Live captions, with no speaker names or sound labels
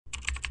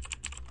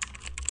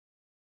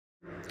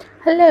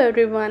Hello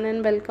everyone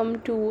and welcome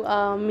to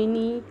a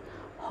mini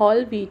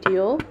haul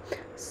video.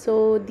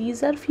 So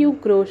these are few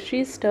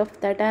grocery stuff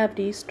that I have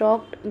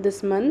restocked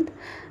this month.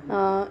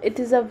 It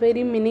is a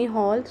very mini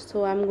haul,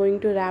 so I'm going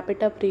to wrap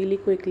it up really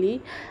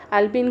quickly.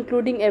 I'll be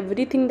including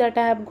everything that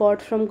I have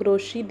got from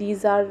grocery.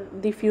 These are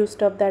the few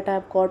stuff that I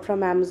have got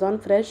from Amazon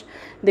Fresh.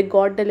 They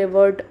got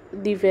delivered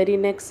the very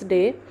next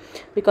day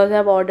because I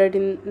have ordered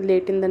in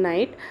late in the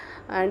night,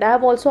 and I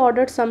have also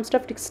ordered some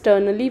stuff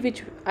externally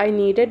which I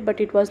needed but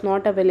it was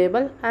not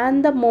available,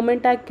 and the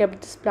moment I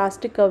kept this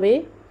plastic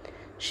away,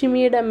 she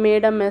made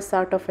a mess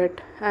out of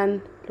it.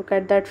 And look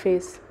at that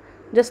face,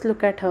 just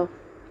look at her.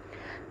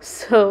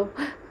 So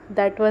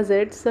that was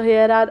it. So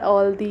here are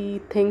all the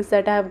things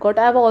that I have got.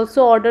 I have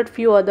also ordered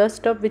few other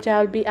stuff which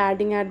I will be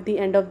adding at the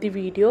end of the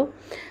video.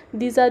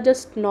 These are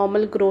just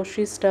normal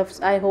grocery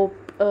stuffs. I hope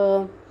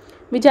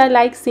which I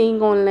like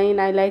seeing online.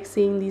 I like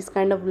seeing these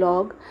kind of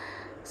vlog.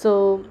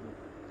 So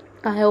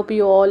I hope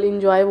you all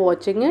enjoy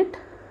watching it.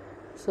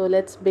 So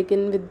let's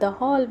begin with the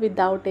haul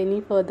without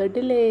any further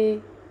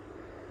delay.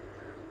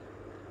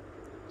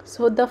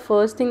 So the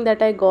first thing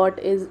that I got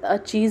is a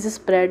cheese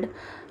spread.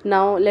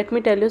 Now let me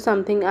tell you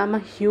something. I'm a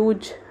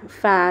huge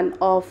fan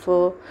of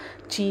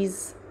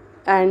cheese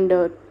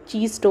and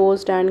cheese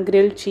toast and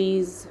grilled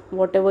cheese,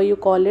 whatever you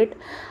call it.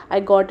 I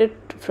got it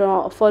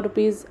for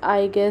rupees,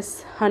 I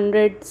guess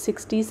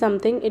 160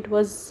 something. It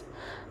was,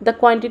 the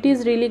quantity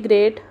is really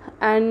great.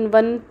 And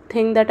one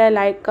thing that I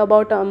like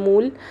about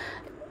Amul,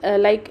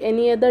 like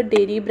any other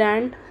dairy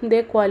brand,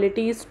 their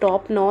quality is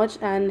top notch.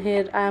 And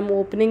here I am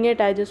opening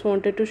it. I just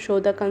wanted to show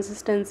the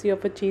consistency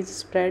of a cheese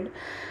spread.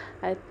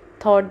 I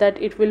thought that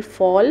it will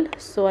fall,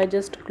 so I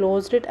just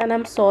closed it. And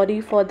I'm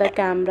sorry for the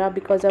camera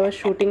because I was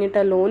shooting it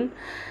alone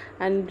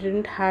and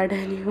didn't had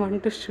anyone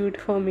to shoot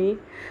for me,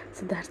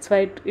 so that's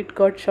why it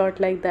got shot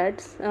like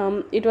that.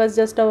 It was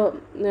just a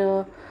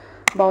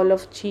bowl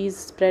of cheese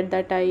spread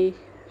that I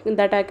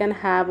can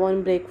have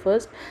on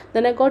breakfast.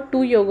 Then I got two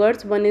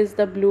yogurts. One is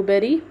the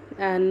blueberry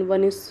and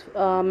one is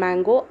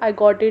mango. I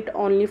got it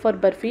only for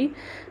Burfi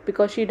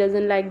because she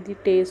doesn't like the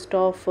taste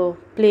of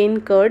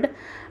plain curd,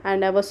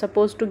 and I was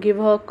supposed to give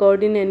her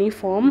curd in any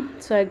form,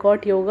 so I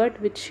got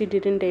yogurt which she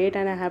didn't eat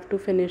and I have to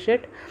finish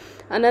it.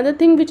 Another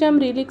thing which I'm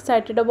really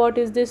excited about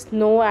is this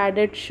no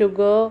added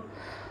sugar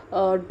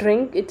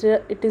drink.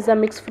 It is a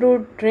mixed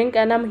fruit drink,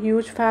 and I'm a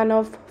huge fan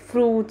of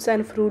fruits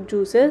and fruit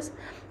juices,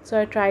 so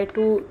I try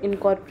to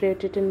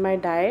incorporate it in my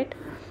diet.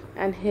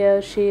 And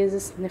here she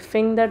is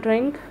sniffing the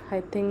drink.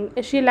 I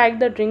think she liked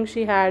the drink.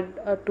 She had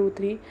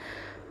 2-3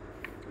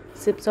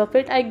 sips of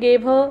it. I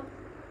gave her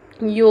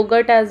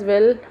yogurt as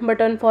well, but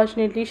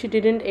unfortunately she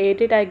didn't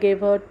eat it. I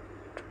gave her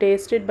to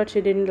taste it but she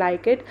didn't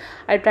like it.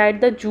 I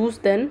tried the juice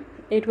then.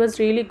 It was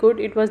really good.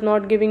 It was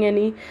not giving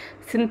any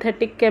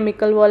synthetic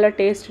chemical wala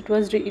taste. It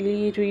was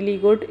really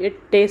good.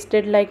 It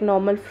tasted like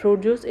normal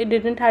fruit juice. It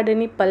didn't had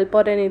any pulp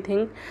or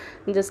anything,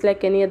 just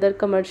like any other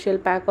commercial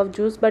pack of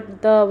juice.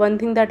 But the one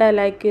thing that I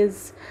like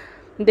is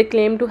they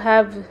claim to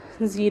have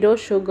zero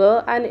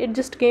sugar, and it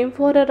just came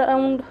for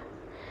around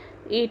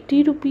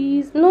 80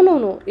 rupees.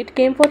 No, it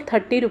came for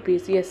 30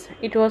 rupees. Yes,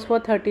 it was for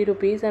 30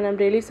 rupees, and I'm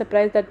really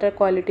surprised that the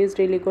quality is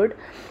really good.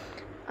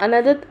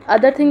 Another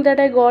other thing that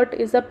I got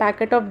is a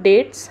packet of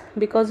dates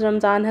because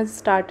Ramzan has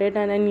started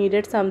and I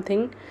needed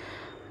something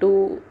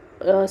to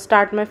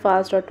start my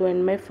fast or to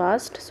end my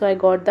fast, so I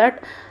got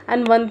that.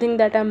 And one thing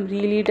that I'm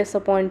really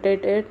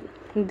disappointed in,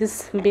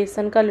 this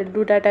besan ka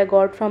laddu that I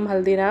got from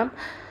Haldiram,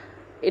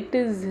 it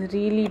is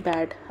really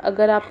bad.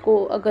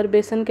 अगर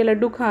बेसन के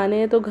लड्डू खाने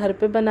हैं तो घर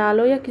पे बना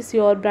लो या किसी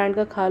और ब्रांड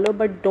का खा लो,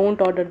 but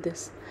don't order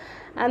this.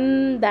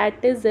 And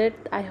that is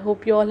it. I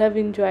hope you all have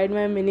enjoyed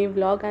my mini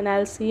vlog and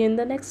I'll see you in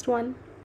the next one.